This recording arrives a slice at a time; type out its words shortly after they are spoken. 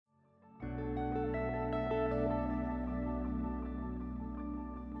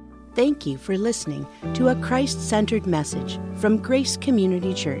Thank you for listening to a Christ-centered message from Grace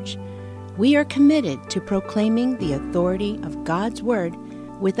Community Church. We are committed to proclaiming the authority of God's Word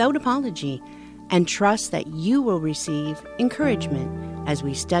without apology and trust that you will receive encouragement as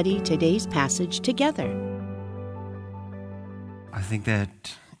we study today's passage together. I think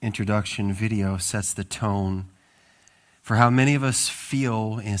that introduction video sets the tone for how many of us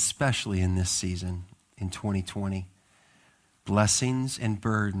feel, especially in this season, in 2020. Blessings and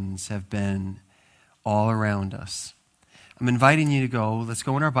burdens have been all around us. I'm inviting you to go. Let's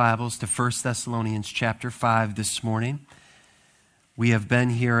go in our Bibles to 1 Thessalonians chapter 5 this morning. We have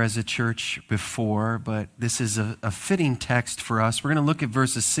been here as a church before, but this is a fitting text for us. We're going to look at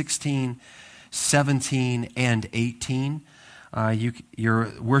verses 16, 17, and 18.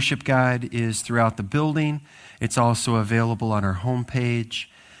 Your worship guide is throughout the building. It's also available on our homepage.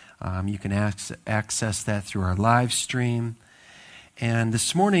 You can access that through our live stream. And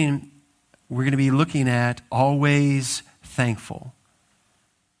this morning, we're going to be looking at always thankful.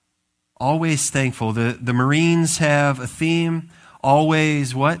 Always thankful. The Marines have a theme,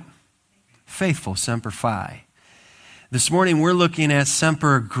 always what? Faithful, semper fi. This morning, we're looking at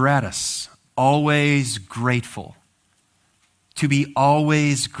semper gratus, always grateful. To be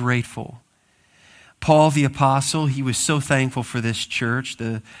always grateful. Paul the Apostle, he was so thankful for this church,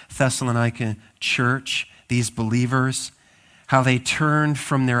 the Thessalonican church, these believers, how they turned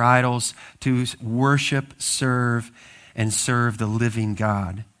from their idols to worship, serve the living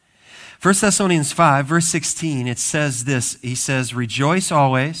God. 1 Thessalonians 5, verse 16, it says this. He says, rejoice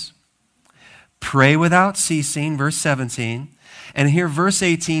always, pray without ceasing, verse 17. And here, verse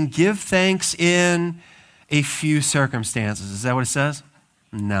 18, give thanks in a few circumstances. Is that what it says?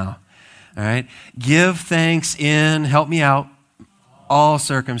 No. All right. Give thanks in, help me out, all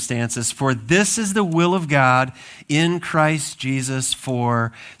circumstances, for this is the will of God in Christ Jesus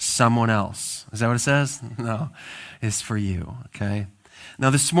for someone else. Is that what it says? No, it's for you, okay? Now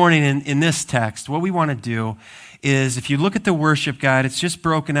this morning in this text, what we want to do is, if you look at the worship guide, it's just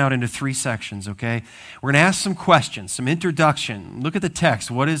broken out into 3 sections, okay? We're going to ask some questions, some introduction. Look at the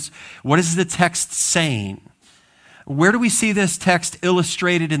text. What is the text saying? Where do we see this text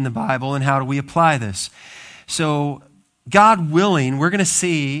illustrated in the Bible, and how do we apply this? So, God willing, we're going to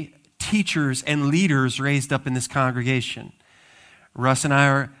see teachers and leaders raised up in this congregation. Russ and I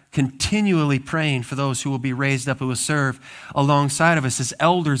are continually praying for those who will be raised up, who will serve alongside of us as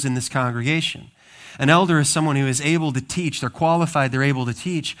elders in this congregation. An elder is someone who is able to teach. They're qualified. They're able to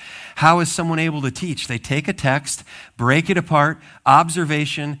teach. How is someone able to teach? They take a text, break it apart,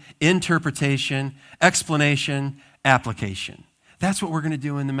 observation, interpretation, explanation, application. That's what we're going to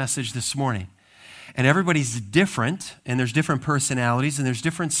do in the message this morning. And everybody's different, and there's different personalities, and there's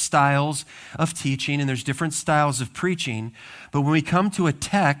different styles of teaching, and there's different styles of preaching. But when we come to a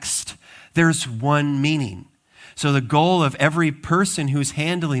text, there's one meaning. So the goal of every person who's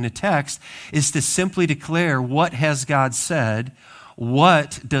handling a text is to simply declare, what has God said?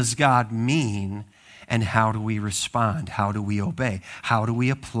 What does God mean? And how do we respond? How do we obey? How do we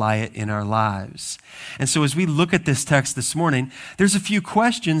apply it in our lives? And so as we look at this text this morning, there's a few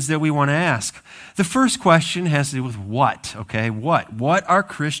questions that we want to ask. The first question has to do with what, okay? What? What are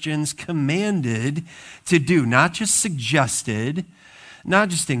Christians commanded to do? Not just suggested, not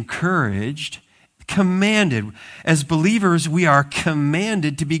just encouraged, commanded. As believers, we are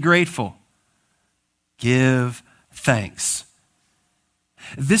commanded to be grateful. Give thanks.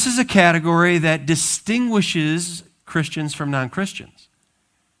 This is a category that distinguishes Christians from non-Christians,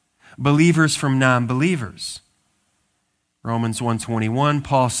 believers from non-believers. Romans 1:21,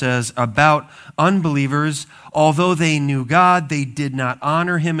 Paul says about unbelievers, although they knew God, they did not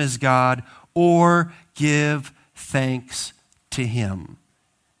honor him as God or give thanks to him.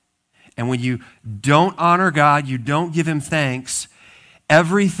 And when you don't honor God, you don't give him thanks,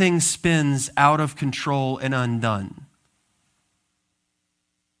 everything spins out of control and undone.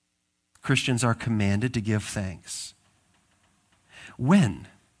 Christians are commanded to give thanks. When?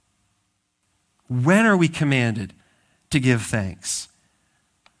 When are we commanded to give thanks?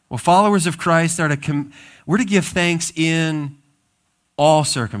 Well, followers of Christ we're to give thanks in all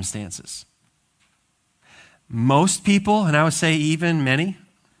circumstances. Most people, and I would say even many,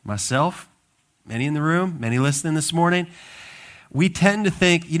 myself, many in the room, many listening this morning, we tend to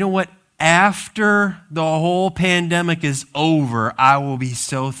think, you know what? After the whole pandemic is over, I will be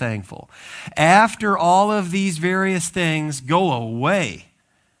so thankful. After all of these various things go away,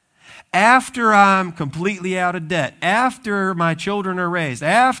 after I'm completely out of debt, after my children are raised,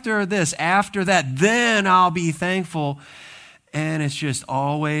 after this, after that, then I'll be thankful. And it's just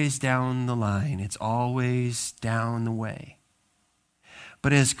always down the line. It's always down the way.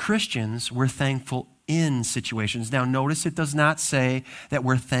 But as Christians, we're thankful in situations. Now, notice it does not say that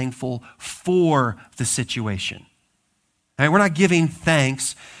we're thankful for the situation. All right, we're not giving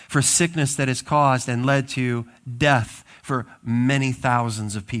thanks for sickness that has caused and led to death for many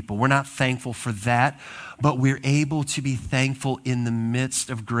thousands of people. We're not thankful for that, but we're able to be thankful in the midst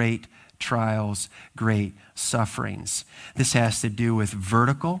of great trials, great sufferings. This has to do with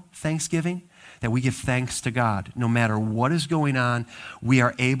vertical thanksgiving, that we give thanks to God. No matter what is going on, we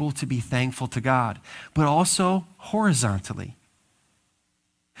are able to be thankful to God, but also horizontally,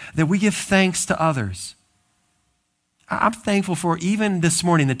 that we give thanks to others. I'm thankful for even this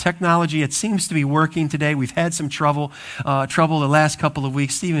morning, the technology. It seems to be working today. We've had some trouble the last couple of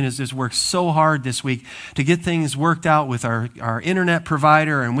weeks. Stephen has just worked so hard this week to get things worked out with our internet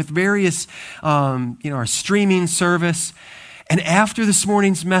provider and with various, our streaming service. And after this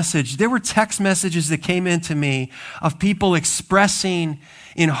morning's message, there were text messages that came into me of people expressing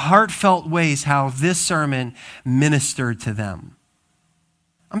in heartfelt ways how this sermon ministered to them.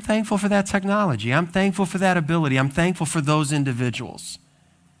 I'm thankful for that technology. I'm thankful for that ability. I'm thankful for those individuals.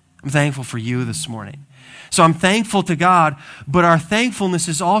 I'm thankful for you this morning. So I'm thankful to God, but our thankfulness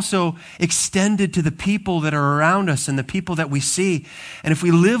is also extended to the people that are around us and the people that we see. And if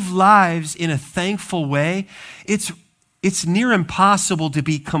we live lives in a thankful way, it's near impossible to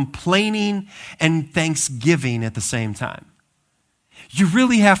be complaining and thanksgiving at the same time. You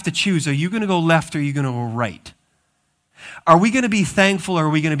really have to choose. Are you going to go left or are you going to go right? Are we going to be thankful or are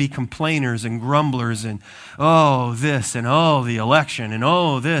we going to be complainers and grumblers and, oh, this and oh, the election and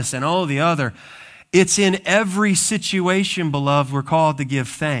oh, this and oh, the other? It's in every situation, beloved, we're called to give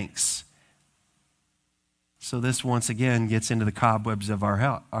thanks. So this once again gets into the cobwebs of our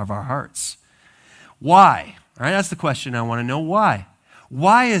hearts. Why? All right, that's the question I want to know. Why?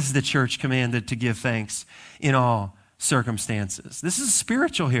 Why is the church commanded to give thanks in all circumstances? This is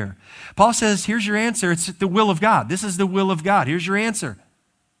spiritual here. Paul says, here's your answer. It's the will of God. This is the will of God. Here's your answer.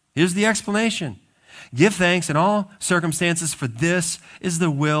 Here's the explanation. Give thanks in all circumstances, for this is the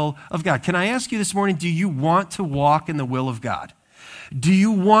will of God. Can I ask you this morning, do you want to walk in the will of God? Do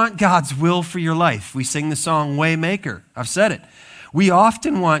you want God's will for your life? We sing the song Waymaker. I've said it. We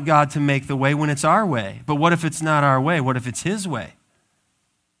often want God to make the way when it's our way. But what if it's not our way? What if it's His way?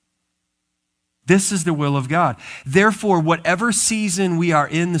 This is the will of God. Therefore, whatever season we are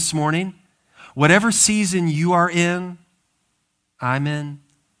in this morning, whatever season you are in, I'm in,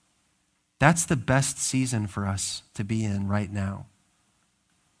 that's the best season for us to be in right now.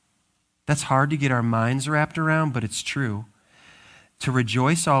 That's hard to get our minds wrapped around, but it's true. To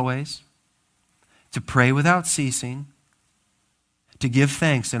rejoice always, to pray without ceasing, to give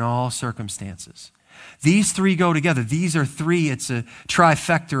thanks in all circumstances. These three go together. These are three. It's a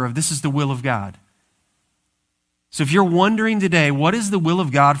trifecta of this is the will of God. So if you're wondering today, what is the will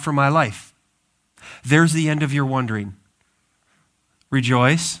of God for my life? There's the end of your wondering.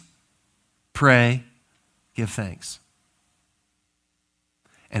 Rejoice, pray, give thanks.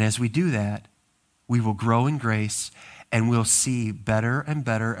 And as we do that, we will grow in grace and we'll see better and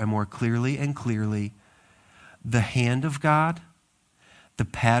better and more clearly and clearly the hand of God, the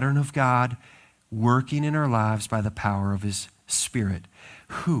pattern of God working in our lives by the power of His Spirit.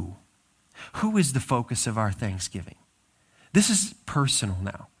 Who is the focus of our thanksgiving? This is personal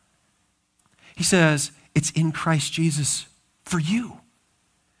now. He says, it's in Christ Jesus for you.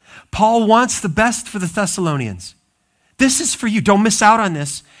 Paul wants the best for the Thessalonians. This is for you. Don't miss out on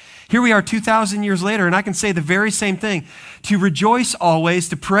this. Here we are 2,000 years later, and I can say the very same thing. To rejoice always,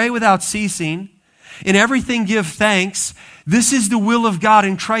 to pray without ceasing, in everything give thanks. This is the will of God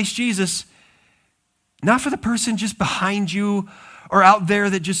in Christ Jesus. Not for the person just behind you or out there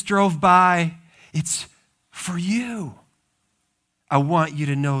that just drove by. It's for you. I want you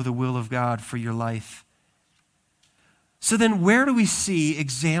to know the will of God for your life. So then where do we see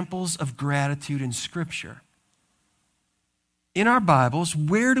examples of gratitude in Scripture? In our Bibles,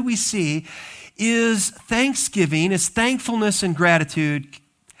 where do we see is thanksgiving, is thankfulness and gratitude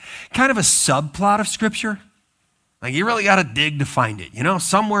kind of a subplot of Scripture? Like you really got to dig to find it. You know,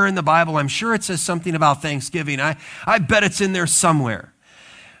 somewhere in the Bible, I'm sure it says something about Thanksgiving. I bet it's in there somewhere.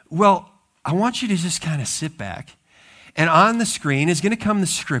 Well, I want you to just kind of sit back. And on the screen is going to come the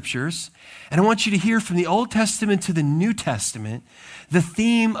Scriptures. And I want you to hear from the Old Testament to the New Testament the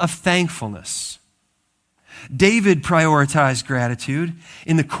theme of thankfulness. David prioritized gratitude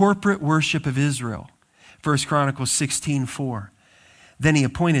in the corporate worship of Israel. 1 Chronicles 16:4. Then he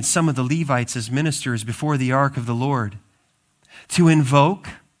appointed some of the Levites as ministers before the ark of the Lord to invoke,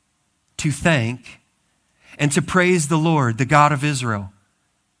 to thank, and to praise the Lord, the God of Israel.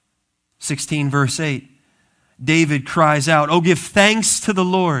 16 verse 8. David cries out, "Oh, give thanks to the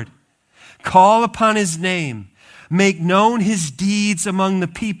Lord. Call upon his name. Make known his deeds among the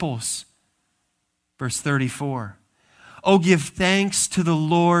peoples." Verse 34. "Oh, give thanks to the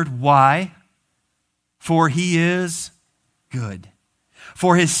Lord." Why? "For he is good.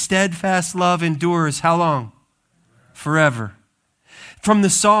 For his steadfast love endures." How long? Forever. From the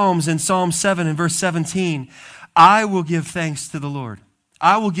Psalms in Psalm 7 and verse 17, "I will give thanks to the Lord.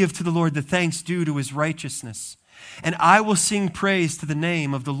 I will give to the Lord the thanks due to his righteousness. And I will sing praise to the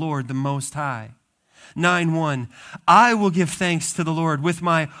name of the Lord the Most High." 9:1, "I will give thanks to the Lord with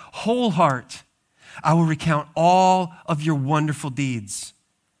my whole heart. I will recount all of your wonderful deeds."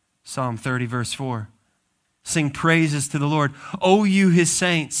 Psalm 30 verse 4, "Sing praises to the Lord, O you his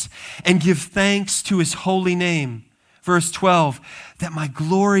saints, and give thanks to his holy name." Verse 12, "That my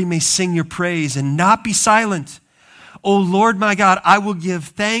glory may sing your praise and not be silent. O Lord my God, I will give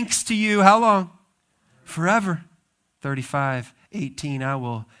thanks to you." How long? Forever. 35:18, "I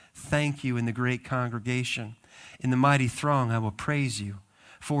will thank you in the great congregation. In the mighty throng I will praise you."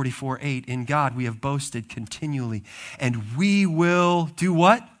 44:8, "In God we have boasted continually, and we will" do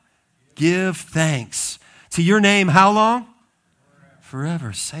what? "Give thanks to your name." How long?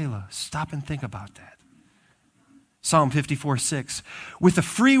 Forever. Selah. Stop and think about that. Psalm 54:6, "With a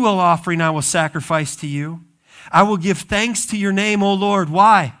freewill offering I will sacrifice to you. I will give thanks to your name, O Lord."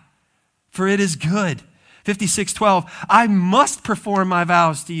 Why? "For it is good." 56:12, "I must perform my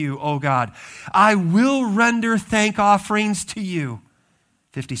vows to you, O God. I will render thank offerings to you."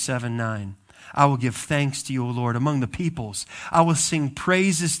 57:9, "I will give thanks to you, O Lord, among the peoples. I will sing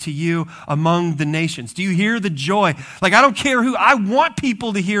praises to you among the nations." Do you hear the joy? Like, I don't care who, I want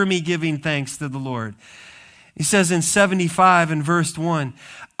people to hear me giving thanks to the Lord. He says in 75 and verse 1,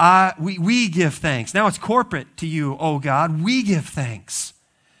 we give thanks. Now it's corporate to you, O God. We give thanks.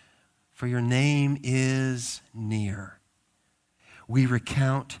 For your name is near. We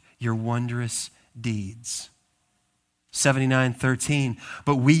recount your wondrous deeds. 79:13,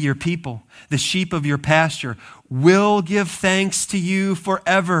 "But we, your people, the sheep of your pasture, will give thanks to you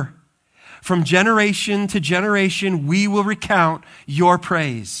forever. From generation to generation, we will recount your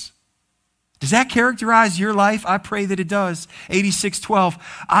praise." Does that characterize your life? I pray that it does. 86:12,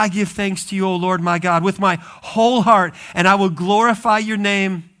 "I give thanks to you, O Lord my God, with my whole heart, and I will glorify your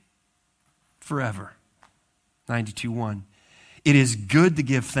name forever." 92:1, "It is good to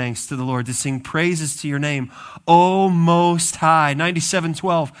give thanks to the Lord, to sing praises to your name, O Most High."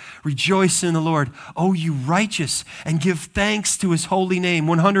 97:12, "Rejoice in the Lord, O you righteous, and give thanks to his holy name."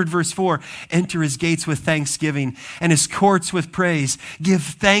 100 verse 4, "Enter his gates with thanksgiving and his courts with praise. Give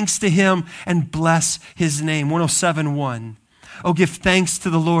thanks to him and bless his name." 107:1, "Oh, give thanks to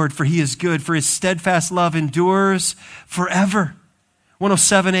the Lord, for he is good, for his steadfast love endures forever."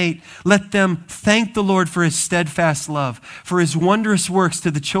 107:8, "Let them thank the Lord for his steadfast love, for his wondrous works to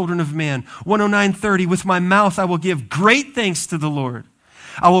the children of man." 109:30, "With my mouth I will give great thanks to the Lord.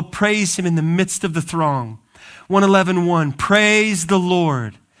 I will praise him in the midst of the throng." 111:1, "Praise the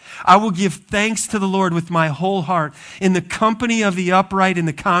Lord. I will give thanks to the Lord with my whole heart, in the company of the upright in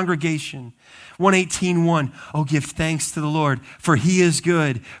the congregation." 118:1, "Oh, give thanks to the Lord, for he is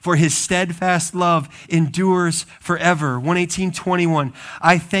good, for his steadfast love endures forever." 118:21,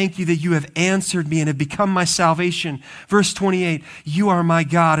 "I thank you that you have answered me and have become my salvation." Verse 28, "You are my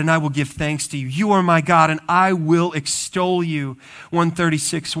God, and I will give thanks to you. You are my God, and I will extol you."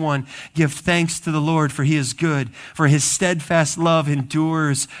 136:1, "Give thanks to the Lord, for he is good, for his steadfast love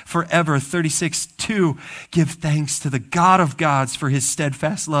endures forever." 36:2, "Give thanks to the God of gods, for his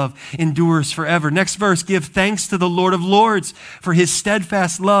steadfast love endures forever." Next verse, "Give thanks to the Lord of lords, for his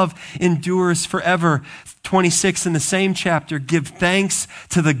steadfast love endures forever." 26 in the same chapter, "Give thanks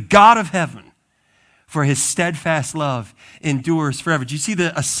to the God of heaven, for his steadfast love endures forever." Do you see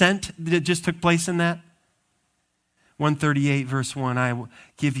the ascent that just took place in that? 138 verse 1, "I will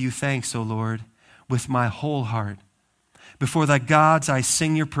give you thanks, O Lord, with my whole heart. Before thy gods I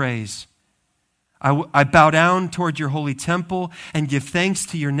sing your praise. I bow down toward your holy temple and give thanks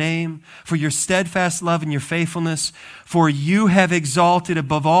to your name for your steadfast love and your faithfulness. For you have exalted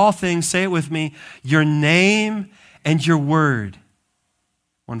above all things," say it with me, "your name and your word."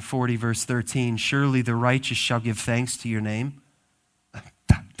 140 verse 13, "Surely the righteous shall give thanks to your name."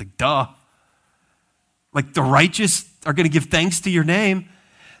 Like, duh. Like, the righteous are going to give thanks to your name.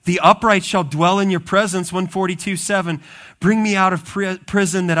 "The upright shall dwell in your presence." 142:7, "Bring me out of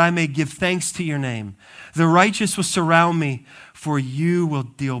prison that I may give thanks to your name. The righteous will surround me, for you will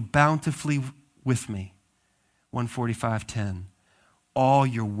deal bountifully with me." 145:10, "All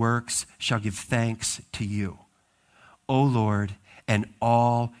your works shall give thanks to you, O Lord, and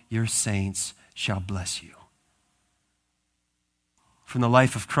all your saints shall bless you." From the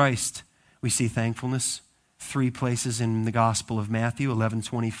life of Christ, we see thankfulness. 3 places in the Gospel of Matthew,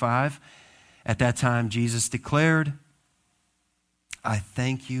 11:25. At that time, Jesus declared, I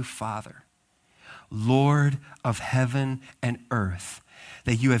thank you, Father, Lord of heaven and earth,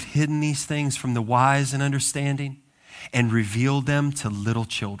 that you have hidden these things from the wise and understanding and revealed them to little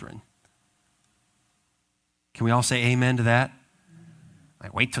children. Can we all say amen to that?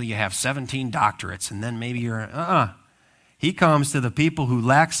 Like, wait till you have 17 doctorates and then maybe you're, He comes to the people who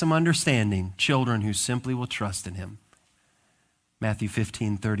lack some understanding, children who simply will trust in him. Matthew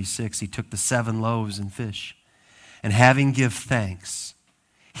 15:36, he took the 7 loaves and fish, and having give thanks,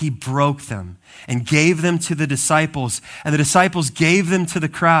 he broke them and gave them to the disciples, and the disciples gave them to the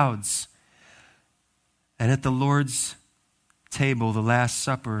crowds. And at the Lord's table, the Last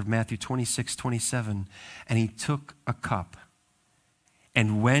Supper of Matthew 26:27, and he took a cup,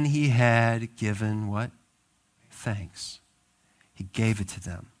 and when he had given what? Thanks. He gave it to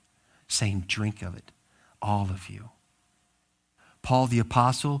them, saying, drink of it, all of you. Paul the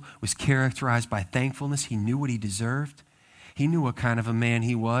apostle was characterized by thankfulness. He knew what he deserved. He knew what kind of a man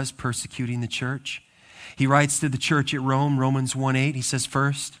he was, persecuting the church. He writes to the church at Rome, Romans 1:8, he says,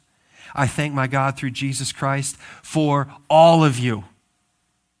 first, I thank my God through Jesus Christ for all of you,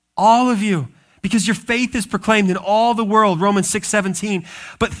 because your faith is proclaimed in all the world, Romans 6:17.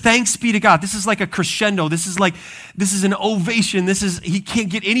 But thanks be to God. This is like a crescendo. This is an ovation. He can't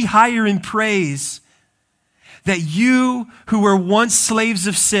get any higher in praise. That you who were once slaves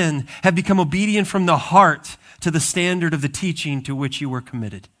of sin have become obedient from the heart to the standard of the teaching to which you were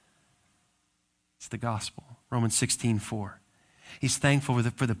committed. It's the gospel, Romans 16:4. He's thankful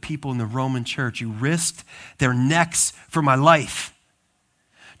for the people in the Roman church who risked their necks for my life,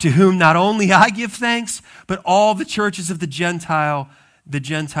 to whom not only I give thanks, but all the churches of the Gentiles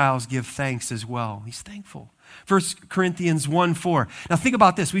give thanks as well. He's thankful. 1 Corinthians 1:4. Now think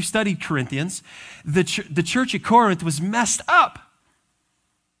about this. We've studied Corinthians. The church at Corinth was messed up.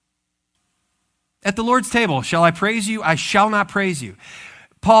 At the Lord's table, shall I praise you? I shall not praise you.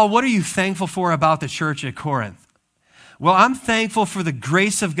 Paul, what are you thankful for about the church at Corinth? Well, I'm thankful for the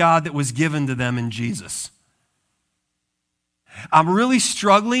grace of God that was given to them in Jesus. I'm really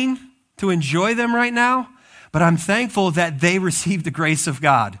struggling to enjoy them right now, but I'm thankful that they received the grace of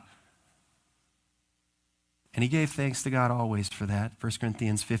God. And he gave thanks to God always for that. 1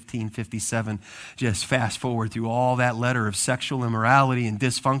 Corinthians 15:57, just fast forward through all that letter of sexual immorality and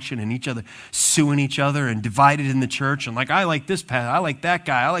dysfunction and each other suing each other and divided in the church. And like, I like this path, I like that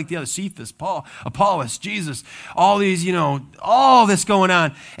guy, I like the other, Cephas, Paul, Apollos, Jesus, all these, all this going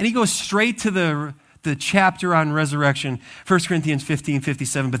on. And he goes straight to the chapter on resurrection, 1 Corinthians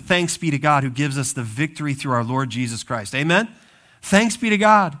 15:57. But thanks be to God who gives us the victory through our Lord Jesus Christ. Amen? Thanks be to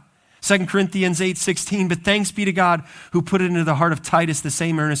God. 2 Corinthians 8:16. But thanks be to God who put it into the heart of Titus the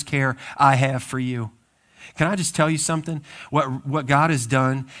same earnest care I have for you. Can I just tell you something? What God has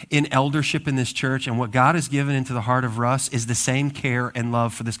done in eldership in this church and what God has given into the heart of Russ is the same care and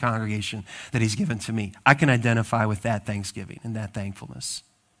love for this congregation that he's given to me. I can identify with that thanksgiving and that thankfulness.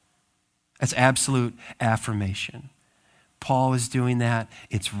 That's absolute affirmation. Paul is doing that.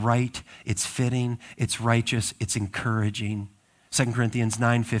 It's right, it's fitting, it's righteous, it's encouraging. 2 Corinthians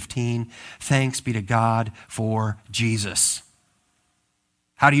 9:15, thanks be to God for Jesus.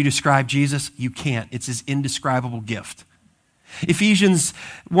 How do you describe Jesus? You can't. It's his indescribable gift. Ephesians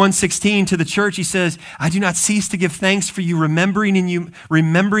 1:16 to the church, he says, I do not cease to give thanks for you, remembering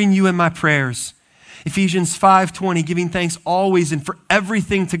you in my prayers. Ephesians 5:20, giving thanks always and for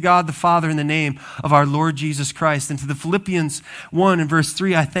everything to God the Father in the name of our Lord Jesus Christ. And to the Philippians 1 and verse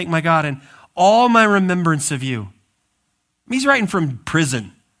 3, I thank my God in all my remembrance of you. He's writing from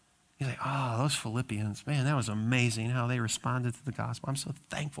prison. He's like, those Philippians, man, that was amazing how they responded to the gospel. I'm so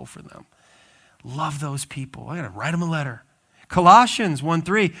thankful for them. Love those people. I got to write them a letter. Colossians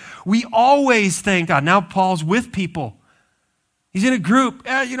 1:3, we always thank God. Now Paul's with people. He's in a group.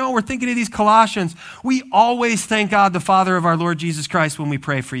 We're thinking of these Colossians. We always thank God, the Father of our Lord Jesus Christ, when we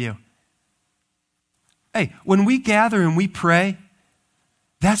pray for you. Hey, when we gather and we pray,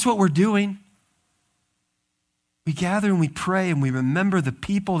 that's what we're doing. We gather and we pray and we remember the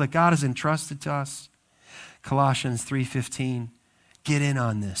people that God has entrusted to us. Colossians 3:15, get in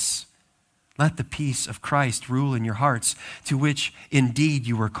on this. Let the peace of Christ rule in your hearts, to which indeed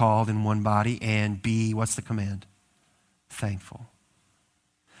you were called in one body, and be, what's the command? Thankful.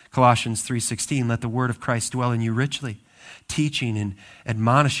 Colossians 3:16, let the word of Christ dwell in you richly, teaching and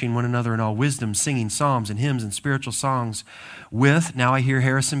admonishing one another in all wisdom, singing psalms and hymns and spiritual songs with, now I hear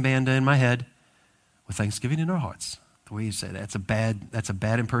Harrison Banda in my head, with thanksgiving in our hearts. the way you say that. That's a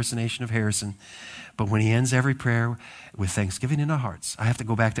bad impersonation of Harrison. But when he ends every prayer with thanksgiving in our hearts, I have to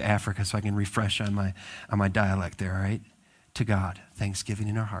go back to Africa so I can refresh on my dialect there, all right? To God, thanksgiving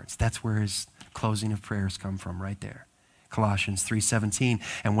in our hearts. That's where his closing of prayers come from, right there. Colossians 3:17,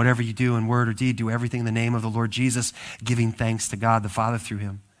 and whatever you do in word or deed, do everything in the name of the Lord Jesus, giving thanks to God the Father through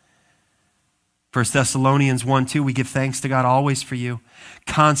him. 1 Thessalonians 1:2, we give thanks to God always for you,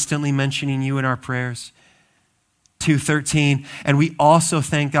 constantly mentioning you in our prayers. 2:13, and we also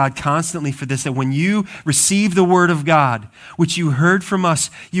thank God constantly for this, that when you received the word of God, which you heard from us,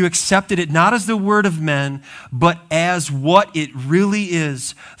 you accepted it not as the word of men, but as what it really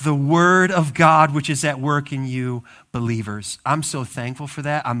is, the word of God, which is at work in you believers. I'm so thankful for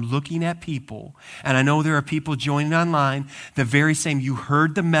that. I'm looking at people, and I know there are people joining online, the very same. You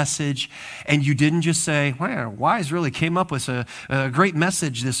heard the message, and you didn't just say, wow, Wise really came up with a great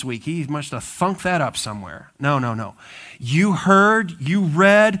message this week. He must have thunked that up somewhere. No. You heard, you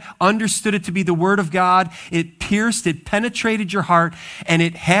read, understood it to be the word of God. It pierced, it penetrated your heart, and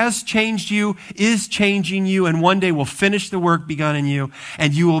it has changed you, is changing you, and one day will finish the work begun in you,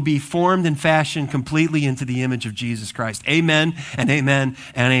 and you will be formed and fashioned completely into the image of Jesus Christ. Amen and amen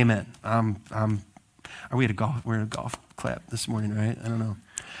and amen. Are we at a golf? We're at a golf clap this morning, right? I don't know.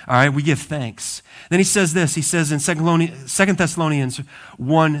 All right, we give thanks. Then he says this. He says in 2 Thessalonians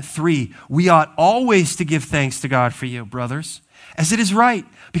 1:3, we ought always to give thanks to God for you, brothers, as it is right,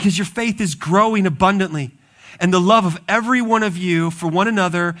 because your faith is growing abundantly, and the love of every one of you for one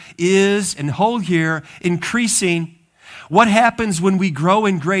another is, and hold here, increasing. What happens when we grow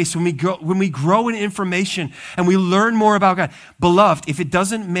in grace, when we grow in information and we learn more about God? Beloved, if it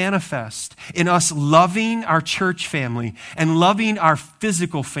doesn't manifest in us loving our church family and loving our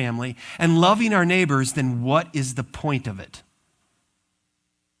physical family and loving our neighbors, then what is the point of it?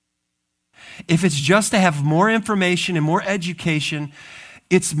 If it's just to have more information and more education,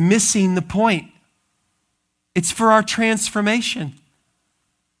 it's missing the point. It's for our transformation.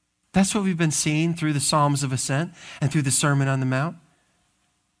 That's what we've been seeing through the Psalms of Ascent and through the Sermon on the Mount.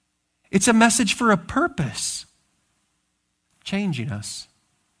 It's a message for a purpose, changing us,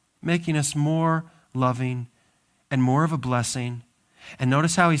 making us more loving and more of a blessing. And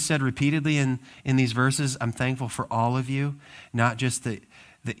notice how he said repeatedly in these verses, I'm thankful for all of you, not just the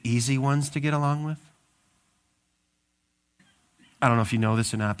easy ones to get along with. I don't know if you know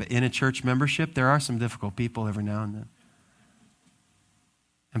this or not, but in a church membership, there are some difficult people every now and then.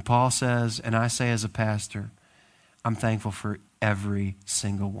 And Paul says, and I say as a pastor, I'm thankful for every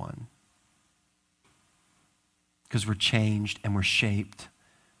single one. Because we're changed and we're shaped.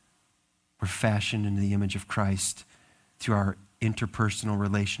 We're fashioned into the image of Christ through our interpersonal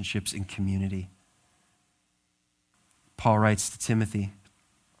relationships in community. Paul writes to Timothy,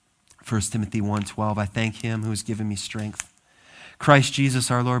 1 Timothy 1:12, I thank him who has given me strength, Christ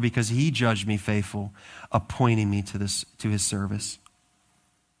Jesus our Lord, because he judged me faithful, appointing me to his service.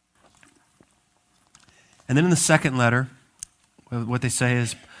 And then in the second letter, what they say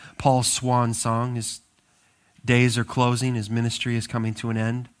is Paul's swan song. His days are closing. His ministry is coming to an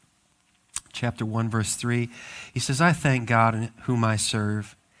end. Chapter 1, verse 3, he says, I thank God in whom I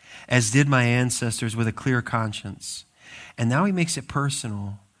serve, as did my ancestors with a clear conscience. And now he makes it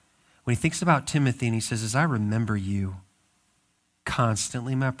personal when he thinks about Timothy, and he says, as I remember you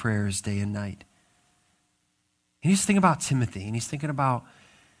constantly in my prayers day and night. And he's thinking about Timothy, and he's thinking about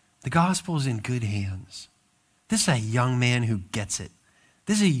the gospel is in good hands. This is a young man who gets it.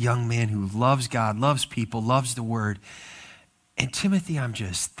 This is a young man who loves God, loves people, loves the word. And Timothy, I'm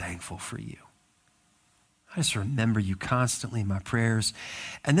just thankful for you. I just remember you constantly in my prayers.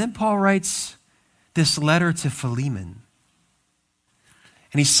 And then Paul writes this letter to Philemon.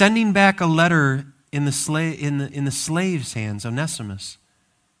 And he's sending back a letter in the slave's hands, Onesimus.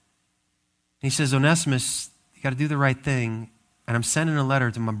 And he says, Onesimus, you got to do the right thing. And I'm sending a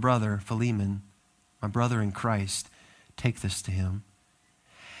letter to my brother, Philemon, my brother in Christ. Take this to him.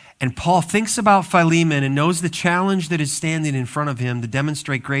 And Paul thinks about Philemon and knows the challenge that is standing in front of him to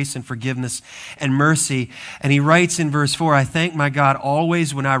demonstrate grace and forgiveness and mercy. And he writes in verse 4, I thank my God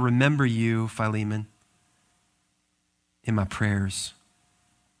always when I remember you, Philemon, in my prayers.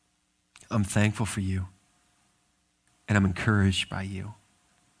 I'm thankful for you, and I'm encouraged by you.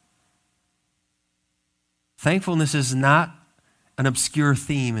 Thankfulness is not an obscure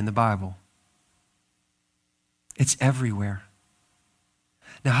theme in the Bible. It's everywhere.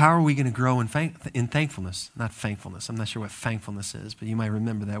 Now, how are we going to grow in thankfulness? Not thankfulness. I'm not sure what thankfulness is, but you might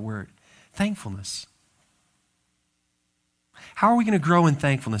remember that word. Thankfulness. How are we going to grow in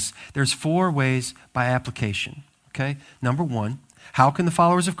thankfulness? There's 4 ways by application, okay? Number 1, how can the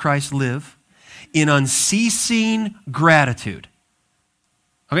followers of Christ live in unceasing gratitude.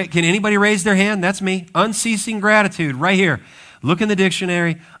 Okay, can anybody raise their hand? That's me. Unceasing gratitude, right here. Look in the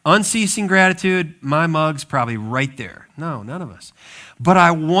dictionary. Unceasing gratitude, my mug's probably right there. No, none of us. But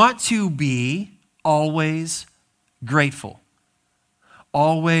I want to be always grateful,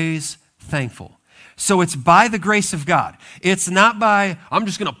 always thankful. So it's by the grace of God. It's not by, I'm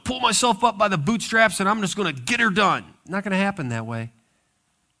just going to pull myself up by the bootstraps and I'm just going to get her done. Not going to happen that way.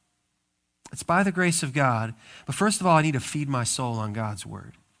 It's by the grace of God. But first of all, I need to feed my soul on God's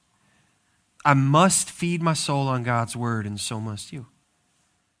word. I must feed my soul on God's word, and so must you.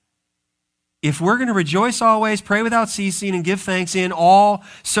 If we're going to rejoice always, pray without ceasing, and give thanks in all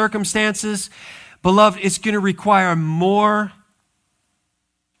circumstances, beloved, it's going to require more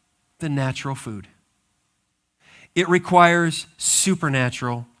than natural food. It requires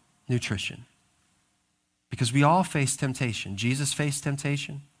supernatural nutrition. Because we all face temptation. Jesus faced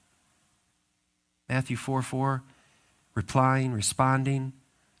temptation. Matthew 4:4, responding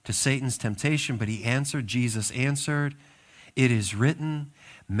to Satan's temptation, but he answered, Jesus answered, it is written,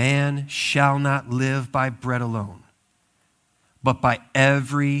 man shall not live by bread alone, but by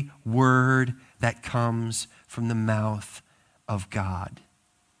every word that comes from the mouth of God.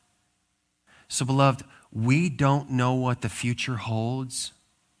 So, beloved, we don't know what the future holds,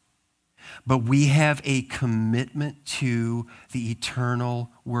 but we have a commitment to the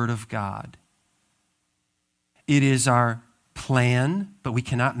eternal Word of God. It is our plan, but we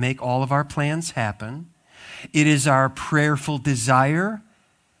cannot make all of our plans happen. It is our prayerful desire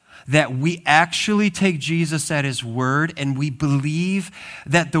that we actually take Jesus at his word and we believe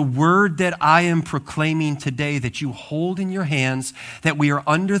that the word that I am proclaiming today, that you hold in your hands, that we are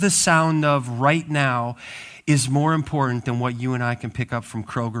under the sound of right now, is more important than what you and I can pick up from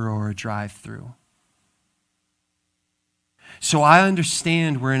Kroger or a drive-through. So I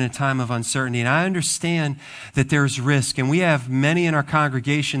understand we're in a time of uncertainty, and I understand that there's risk, and we have many in our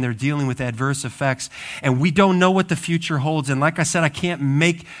congregation that are dealing with adverse effects, and we don't know what the future holds. And like I said, I can't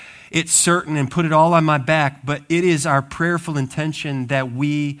make it certain and put it all on my back, but it is our prayerful intention that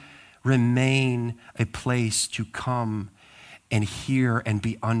we remain a place to come and hear and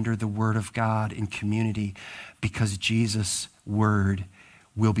be under the word of God in community, because Jesus' word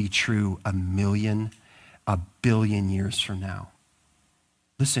will be true a billion years from now.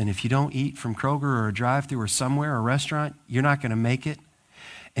 Listen, if you don't eat from Kroger or a drive-thru or somewhere, or a restaurant, you're not going to make it.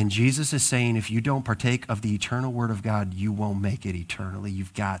 And Jesus is saying, if you don't partake of the eternal word of God, you won't make it eternally.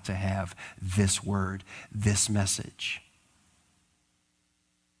 You've got to have this word, this message.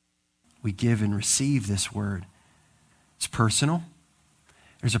 We give and receive this word. It's personal.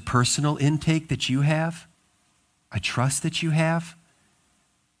 There's a personal intake that you have. I trust that you have.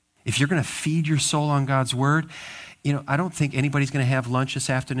 If you're going to feed your soul on God's word, I don't think anybody's going to have lunch this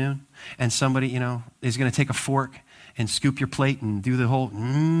afternoon and somebody, is going to take a fork and scoop your plate and do the whole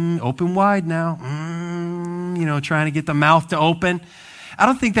open wide now, trying to get the mouth to open. I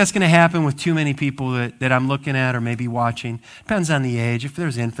don't think that's going to happen with too many people that I'm looking at or maybe watching. Depends on the age. If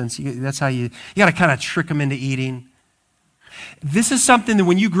there's infants, that's how you got to kind of trick them into eating. This is something that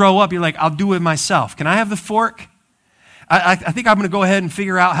when you grow up, you're like, I'll do it myself. Can I have the fork? I think I'm going to go ahead and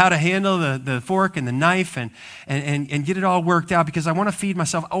figure out how to handle the fork and the knife and get it all worked out, because I want to feed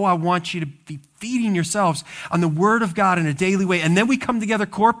myself. Oh, I want you to be feeding yourselves on the word of God in a daily way. And then we come together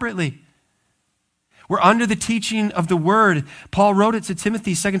corporately. We're under the teaching of the word. Paul wrote it to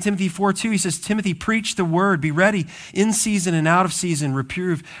Timothy, 2 Timothy 4:2. He says, Timothy, preach the word. Be ready in season and out of season.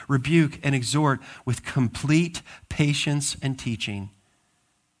 Reprove, rebuke, and exhort with complete patience and teaching.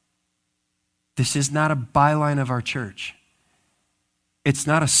 This is not a byline of our church. It's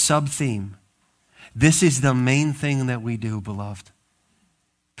not a sub-theme. This is the main thing that we do, beloved.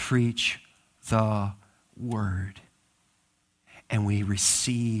 Preach the word. And we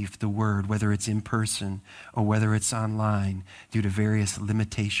receive the word, whether it's in person or whether it's online, due to various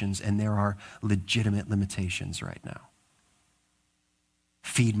limitations, and there are legitimate limitations right now.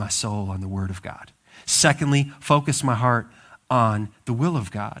 Feed my soul on the word of God. Secondly, focus my heart on the will of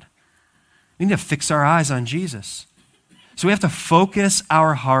God. We need to fix our eyes on Jesus. So we have to focus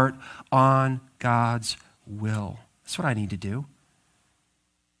our heart on God's will. That's what I need to do.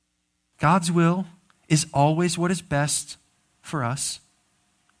 God's will is always what is best for us.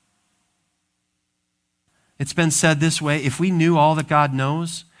 It's been said this way: if we knew all that God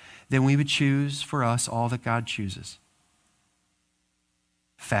knows, then we would choose for us all that God chooses.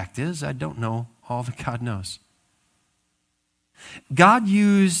 Fact is, I don't know all that God knows. God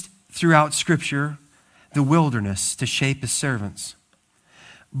used throughout Scripture the wilderness to shape his servants.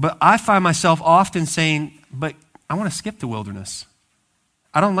 But I find myself often saying, but I want to skip the wilderness.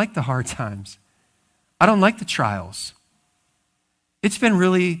 I don't like the hard times. I don't like the trials. It's been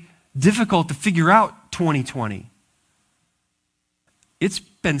really difficult to figure out 2020. It's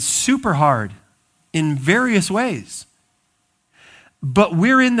been super hard in various ways. But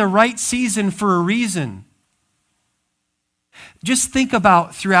we're in the right season for a reason. Just think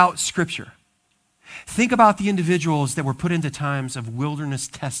about throughout Scripture. Think about the individuals that were put into times of wilderness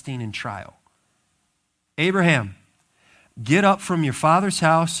testing and trial. Abraham, get up from your father's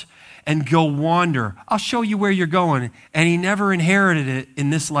house and go wander. I'll show you where you're going. And he never inherited it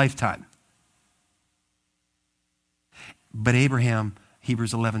in this lifetime. But Abraham,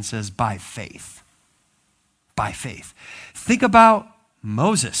 Hebrews 11 says, by faith. By faith. Think about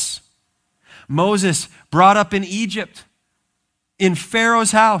Moses. Moses brought up in Egypt, in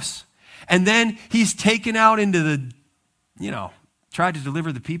Pharaoh's house. And then he's taken out into the, tried to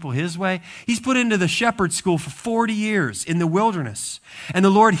deliver the people his way. He's put into the shepherd school for 40 years in the wilderness. And the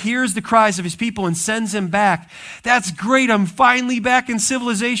Lord hears the cries of his people and sends him back. That's great. I'm finally back in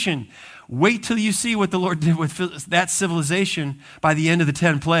civilization. Wait till you see what the Lord did with that civilization by the end of the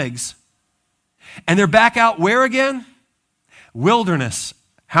 10 plagues. And they're back out where again? Wilderness.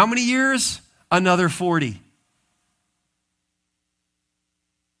 How many years? Another 40.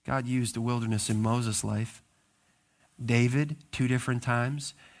 God used the wilderness in Moses' life. David, 2 different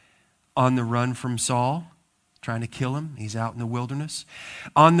times, on the run from Saul, trying to kill him. He's out in the wilderness.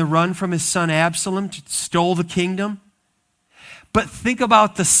 On the run from his son Absalom, stole the kingdom. But think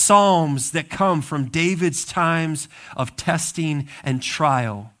about the Psalms that come from David's times of testing and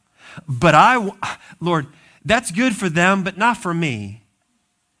trial. But Lord, that's good for them, but not for me.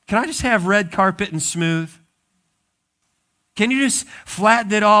 Can I just have red carpet and smooth? Can you just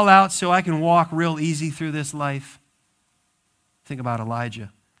flatten it all out so I can walk real easy through this life? Think about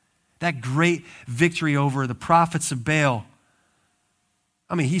Elijah. That great victory over the prophets of Baal.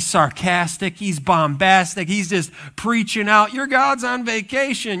 I mean, he's sarcastic, he's bombastic, he's just preaching out, your God's on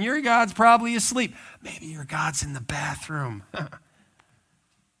vacation, your God's probably asleep. Maybe your God's in the bathroom.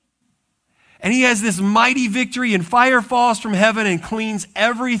 And he has this mighty victory, and fire falls from heaven and cleans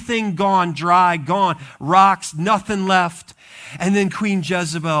everything gone dry, gone, rocks, nothing left. And then Queen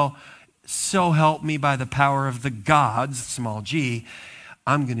Jezebel, so help me by the power of the gods, small g,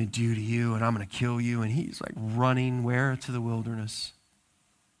 I'm going to do to you and I'm going to kill you. And he's like running where? To the wilderness.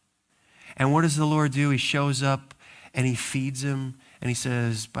 And what does the Lord do? He shows up and he feeds him and he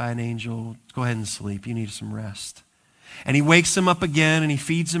says by an angel, go ahead and sleep. You need some rest. And he wakes him up again and he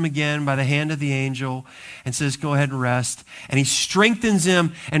feeds him again by the hand of the angel and says, go ahead and rest. And he strengthens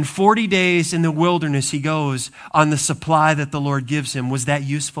him, and 40 days in the wilderness he goes on the supply that the Lord gives him. Was that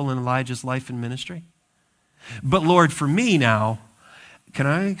useful in Elijah's life and ministry? But Lord, for me now, can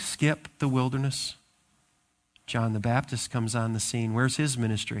I skip the wilderness? John the Baptist comes on the scene. Where's his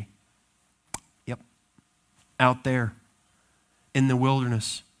ministry? Yep, out there in the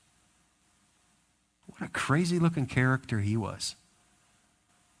wilderness. What a crazy looking character he was.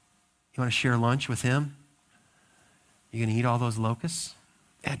 You want to share lunch with him? You going to eat all those locusts?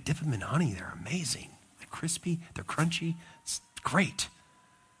 Yeah, dip them in honey. They're amazing. They're crispy. They're crunchy. It's great.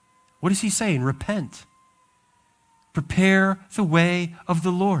 What is he saying? Repent. Prepare the way of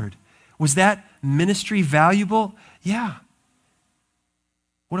the Lord. Was that ministry valuable? Yeah.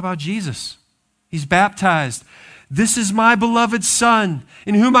 What about Jesus? He's baptized. This is my beloved Son,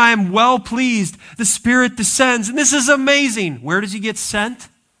 in whom I am well pleased. The Spirit descends, and this is amazing. Where does he get sent?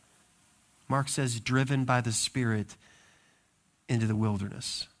 Mark says, driven by the Spirit into the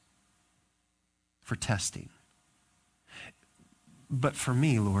wilderness for testing. But for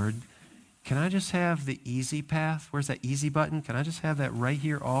me, Lord, can I just have the easy path? Where's that easy button? Can I just have that right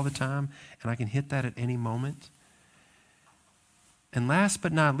here all the time, and I can hit that at any moment? And last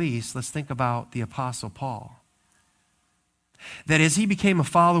but not least, let's think about the Apostle Paul. That as he became a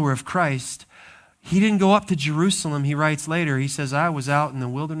follower of Christ, he didn't go up to Jerusalem. He writes later, he says, I was out in the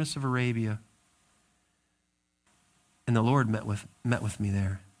wilderness of Arabia, and the Lord met with me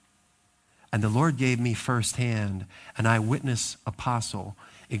there. And the Lord gave me firsthand, an eyewitness apostle,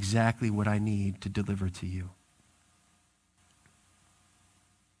 exactly what I need to deliver to you.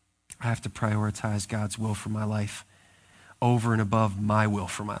 I have to prioritize God's will for my life over and above my will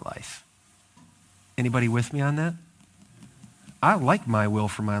for my life. Anybody with me on that? I like my will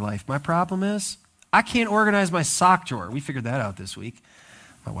for my life. My problem is I can't organize my sock drawer. We figured that out this week.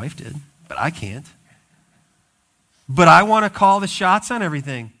 My wife did, but I can't. But I want to call the shots on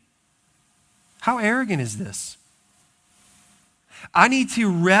everything. How arrogant is this? I need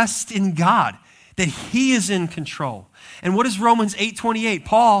to rest in God, that he is in control. And what is Romans 8:28?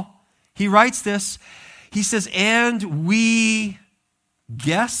 Paul, he writes this. He says, and we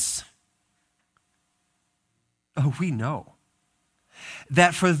guess. Oh, we know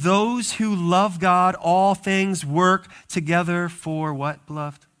that for those who love God, all things work together for what,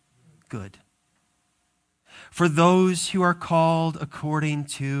 beloved? Good. For those who are called according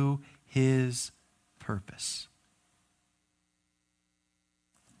to his purpose.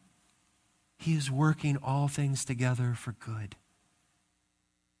 He is working all things together for good.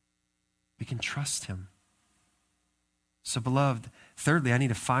 We can trust him. So, beloved, thirdly, I need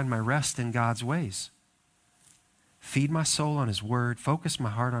to find my rest in God's ways. Feed my soul on his word, focus my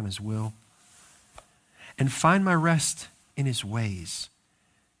heart on his will, and find my rest in his ways.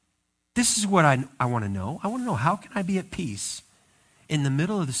 This is what I want to know. I want to know, how can I be at peace in the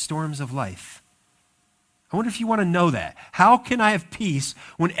middle of the storms of life? I wonder if you want to know that. How can I have peace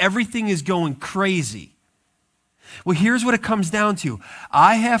when everything is going crazy? Well, here's what it comes down to.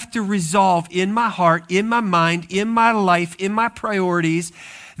 I have to resolve in my heart, in my mind, in my life, in my priorities,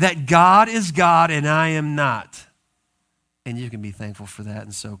 that God is God and I am not. And you can be thankful for that,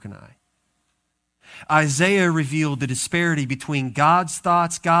 and so can I. Isaiah revealed the disparity between God's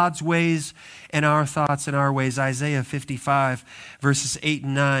thoughts, God's ways, and our thoughts and our ways. Isaiah 55, verses 8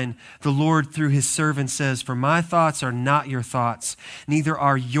 and 9. The Lord, through his servant, says, "For my thoughts are not your thoughts, neither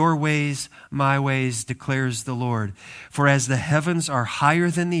are your ways my ways, declares the Lord. For as the heavens are higher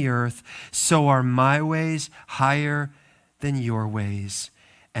than the earth, so are my ways higher than your ways,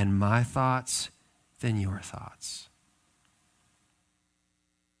 and my thoughts than your thoughts."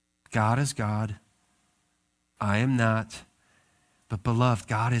 God is God. I am not. But beloved,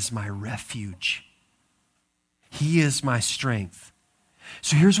 God is my refuge. He is my strength.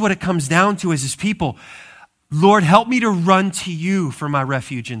 So here's what it comes down to as his people. Lord, help me to run to you for my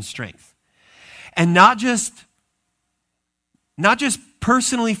refuge and strength. And not just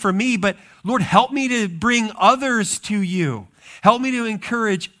personally for me, but Lord, help me to bring others to you. Help me to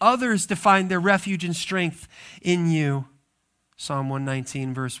encourage others to find their refuge and strength in you. Psalm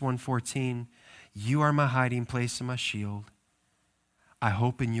 119, verse 114. You are my hiding place and my shield. I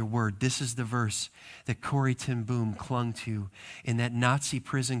hope in your word. This is the verse that Corrie ten Boom clung to in that Nazi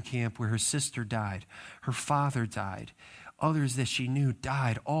prison camp where her sister died, her father died, others that she knew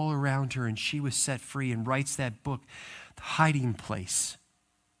died all around her, and she was set free, and writes that book, The Hiding Place.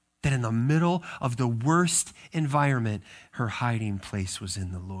 That in the middle of the worst environment, her hiding place was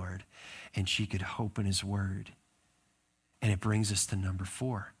in the Lord, and she could hope in his word. And it brings us to number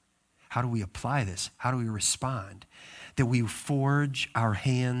 4. How do we apply this? How do we respond? That we forge our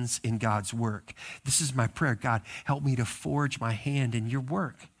hands in God's work. This is my prayer. God, help me to forge my hand in your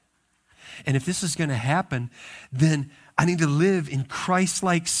work. And if this is going to happen, then I need to live in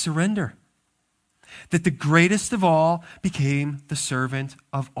Christ-like surrender. That the greatest of all became the servant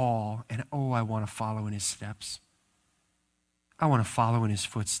of all. And oh, I want to follow in his steps. I want to follow in his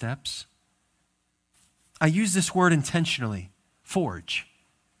footsteps. I use this word intentionally, forge.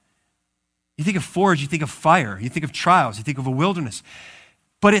 You think of forge, you think of fire, you think of trials, you think of a wilderness.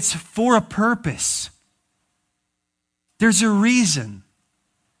 But it's for a purpose. There's a reason.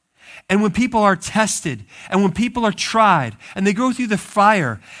 And when people are tested, and when people are tried, and they go through the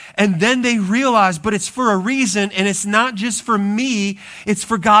fire, and then they realize, but it's for a reason, and it's not just for me, it's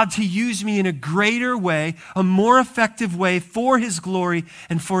for God to use me in a greater way, a more effective way for his glory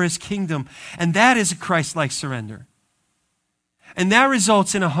and for his kingdom. And that is a Christ-like surrender. And that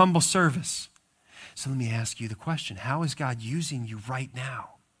results in a humble service. So let me ask you the question, how is God using you right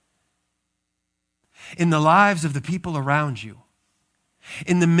now? In the lives of the people around you,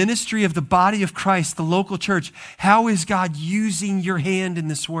 in the ministry of the body of Christ, the local church, how is God using your hand in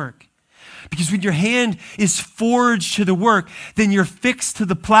this work? Because when your hand is forged to the work, then you're fixed to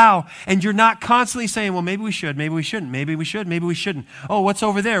the plow, and you're not constantly saying, well, maybe we should, maybe we shouldn't, maybe we should, maybe we shouldn't. Oh, what's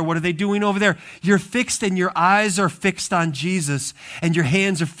over there? What are they doing over there? You're fixed, and your eyes are fixed on Jesus, and your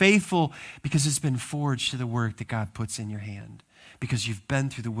hands are faithful because it's been forged to the work that God puts in your hand, because you've been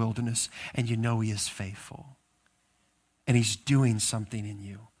through the wilderness, and you know he is faithful, and he's doing something in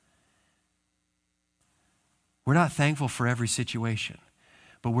you. We're not thankful for every situation,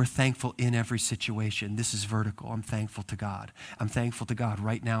 but we're thankful in every situation. This is vertical. I'm thankful to God. I'm thankful to God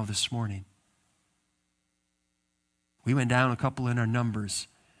right now this morning. We went down a couple in our numbers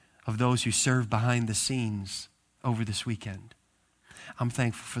of those who served behind the scenes over this weekend. I'm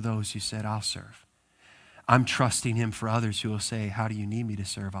thankful for those who said, I'll serve. I'm trusting him for others who will say, how do you need me to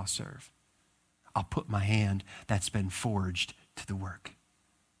serve? I'll serve. I'll put my hand that's been forged to the work.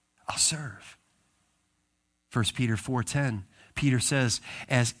 I'll serve. 1 Peter 4:10, Peter says,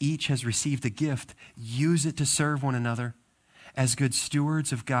 as each has received a gift, use it to serve one another as good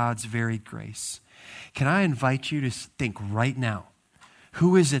stewards of God's varied grace. Can I invite you to think right now,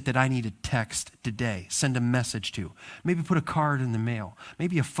 Who is it that I need to text today, send a message to? Maybe put a card in the mail,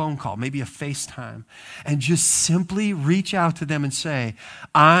 maybe a phone call, maybe a FaceTime, and just simply reach out to them and say,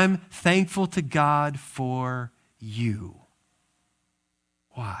 I'm thankful to God for you.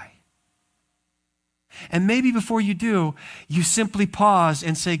 Why? And maybe before you do, you simply pause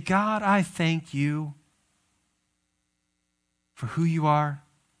and say, God, I thank you for who you are,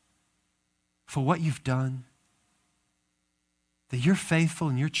 for what you've done, that you're faithful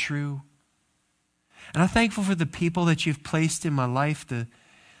and you're true. And I'm thankful for the people that you've placed in my life, the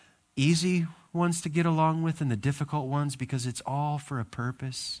easy ones to get along with and the difficult ones, because it's all for a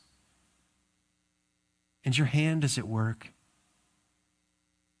purpose. And your hand is at work.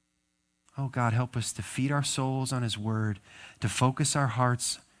 Oh God, help us to feed our souls on his word, to focus our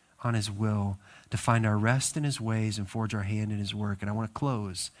hearts on his will, to find our rest in his ways and forge our hand in his work. And I want to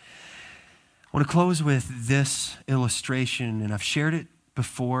close with this illustration, and I've shared it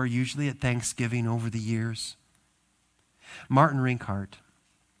before, usually at Thanksgiving over the years. Martin Rinkhart,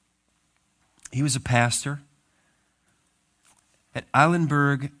 he was a pastor at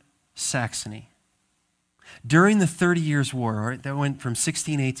Eilenburg, Saxony. During the 30 Years' War, right, that went from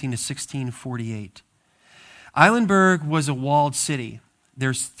 1618 to 1648, Eilenburg was a walled city.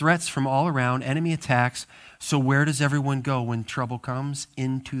 There's threats from all around, enemy attacks. So where does everyone go when trouble comes?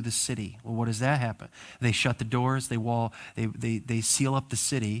 Into the city. Well, what does that happen? They shut the doors, they seal up the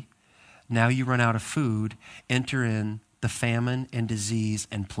city. Now you run out of food, enter in the famine and disease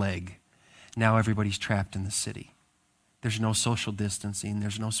and plague. Now everybody's trapped in the city. There's no social distancing,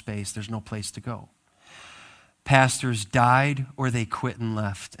 there's no space, there's no place to go. Pastors died or they quit and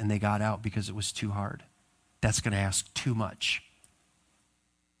left and they got out because it was too hard. That's going to ask too much.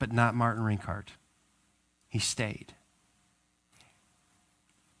 But not Martin Rinkhart. He stayed.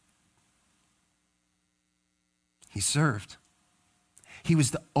 He served. He was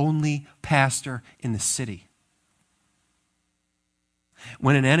the only pastor in the city.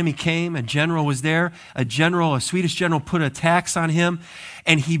 When an enemy came, a general was there, a Swedish general put a tax on him,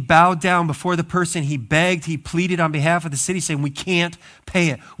 and he bowed down before the person. He begged, he pleaded on behalf of the city, saying, we can't pay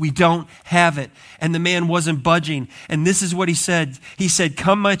it. We don't have it. And the man wasn't budging. And this is what he said. He said,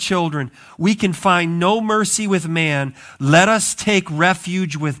 come, my children, we can find no mercy with man. Let us take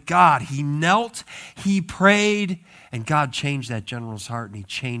refuge with God. He knelt, he prayed, and God changed that general's heart, and he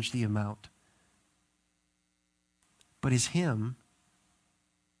changed the amount. But his hymn,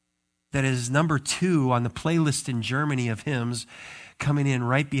 that is number 2 on the playlist in Germany of hymns, coming in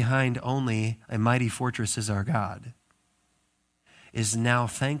right behind only A Mighty Fortress Is Our God, is Now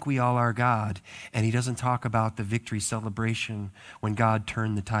Thank We All Our God. And he doesn't talk about the victory celebration when God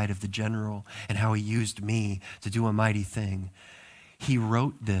turned the tide of the general and how he used me to do a mighty thing. He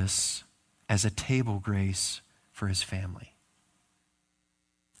wrote this as a table grace for his family.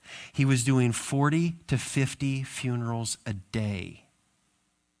 He was doing 40 to 50 funerals a day.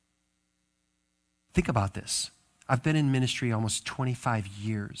 Think about this. I've been in ministry almost 25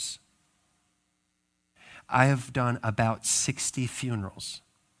 years. I have done about 60 funerals.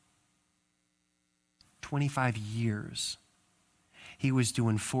 25 years. He was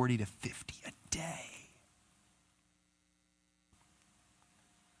doing 40 to 50 a day.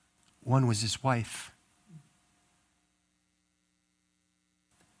 One was his wife.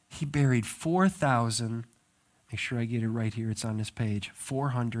 He buried 4,000, make sure I get it right here, it's on this page,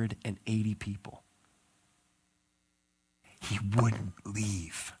 480 people. He wouldn't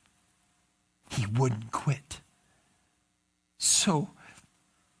leave. He wouldn't quit. So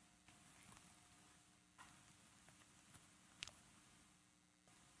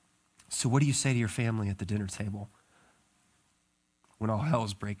what do you say to your family at the dinner table when all hell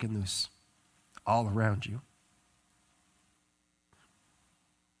is breaking loose all around you?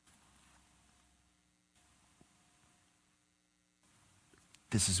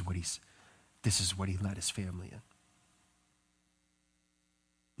 This is what he led his family in.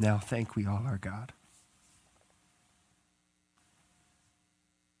 Now thank we all our God.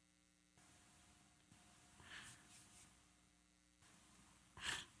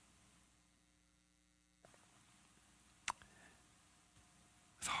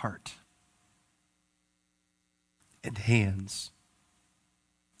 With heart and hands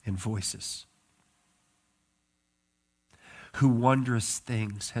and voices, who wondrous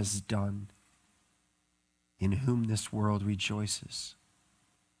things has done, in whom this world rejoices,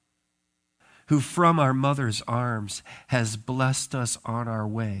 who from our mother's arms has blessed us on our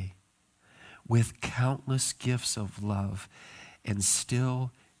way with countless gifts of love, and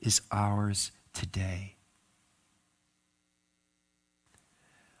still is ours today.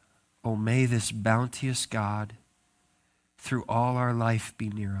 Oh, may this bounteous God through all our life be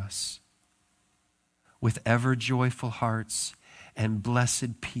near us, with ever joyful hearts and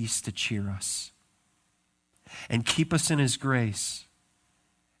blessed peace to cheer us, and keep us in his grace,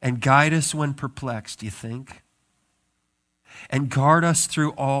 and guide us when perplexed, you think? And guard us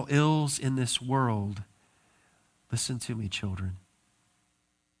through all ills in this world. Listen to me, children.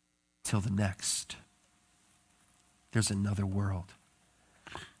 Till the next. There's another world.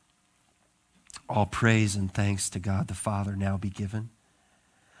 All praise and thanks to God the Father now be given,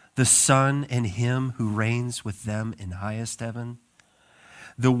 the Son and him who reigns with them in highest heaven,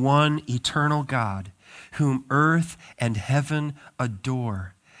 the one eternal God, whom earth and heaven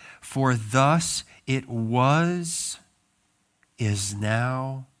adore. For thus it was, is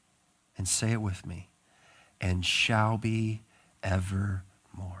now, and say it with me, and shall be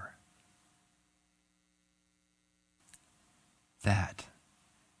evermore. That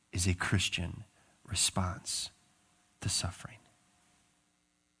is a Christian response to suffering.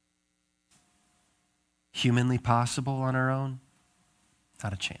 Humanly possible on our own?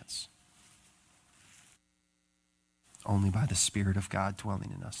 Not a chance. Only by the Spirit of God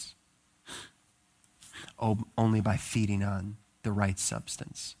dwelling in us. Only by feeding on the right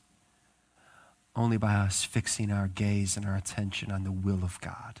substance. Only by us fixing our gaze and our attention on the will of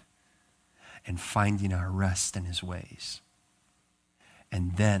God and finding our rest in his ways.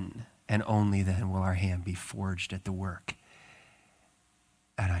 And then, and only then, will our hand be forged at the work.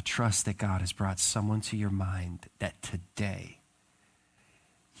 And I trust that God has brought someone to your mind that today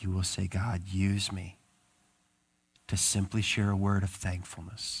you will say, God, use me to simply share a word of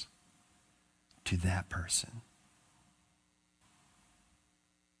thankfulness to that person.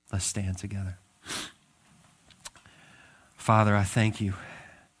 Let's stand together. Father, I thank you.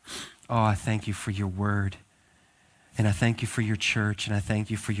 Oh, I thank you for your word. And I thank you for your church, and I thank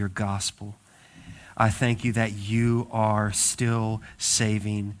you for your gospel. I thank you that you are still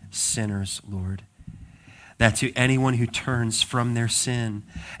saving sinners, Lord. That to anyone who turns from their sin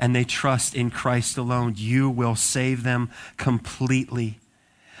and they trust in Christ alone, you will save them completely.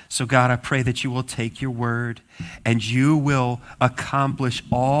 So God, I pray that you will take your word and you will accomplish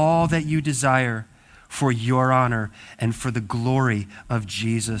all that you desire for your honor and for the glory of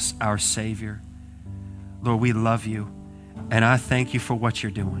Jesus, our Savior. Lord, we love you, and I thank you for what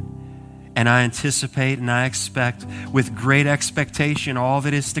you're doing. And I anticipate and I expect with great expectation all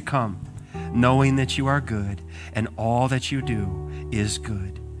that is to come, knowing that you are good and all that you do is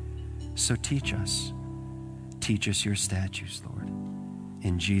good. So teach us your statutes, Lord.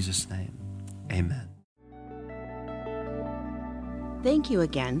 In Jesus' name, amen. Thank you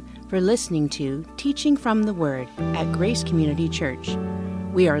again for listening to Teaching from the Word at Grace Community Church.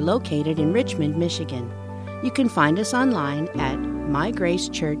 We are located in Richmond, Michigan. You can find us online at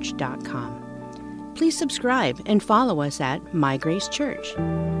mygracechurch.com. Please subscribe and follow us at My Grace Church.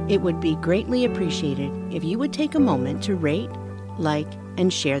 It would be greatly appreciated if you would take a moment to rate, like,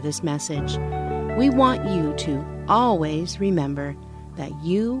 and share this message. We want you to always remember that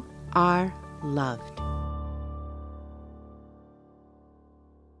you are loved.